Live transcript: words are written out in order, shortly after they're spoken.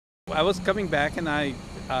I was coming back and I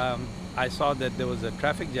saw that there was a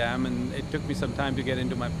traffic jam and it took me some time to get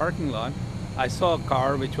into my parking lot. I saw a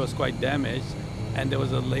car which was quite damaged and there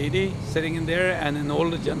was a lady sitting in there and an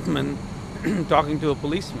older gentleman talking to a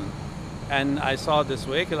policeman. And I saw this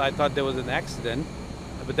vehicle. I thought there was an accident,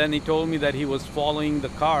 but then he told me that he was following the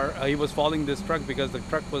car. He was following this truck because the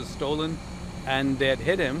truck was stolen and they had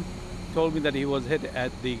hit him. Told me that he was hit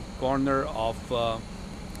at the corner of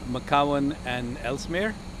McCowan and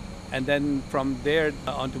Ellesmere, and then from there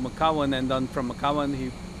onto McCowan, and then from McCowan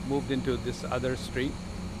he moved into this other street,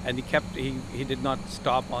 and he did not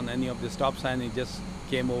stop on any of the stop sign. He just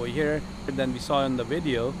came over here, and then we saw in the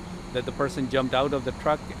video that the person jumped out of the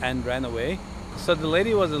truck and ran away. So the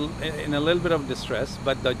lady was in a little bit of distress,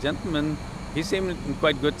 but the gentleman, he seemed in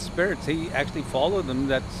quite good spirits. He actually followed them.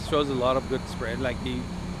 That shows a lot of good spirit. Like he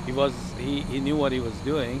knew what he was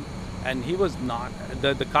doing, and he was not.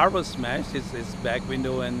 The car was smashed. His back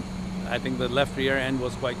window and I think the left rear end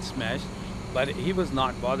was quite smashed, but he was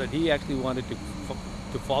not bothered. He actually wanted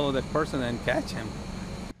to follow that person and catch him.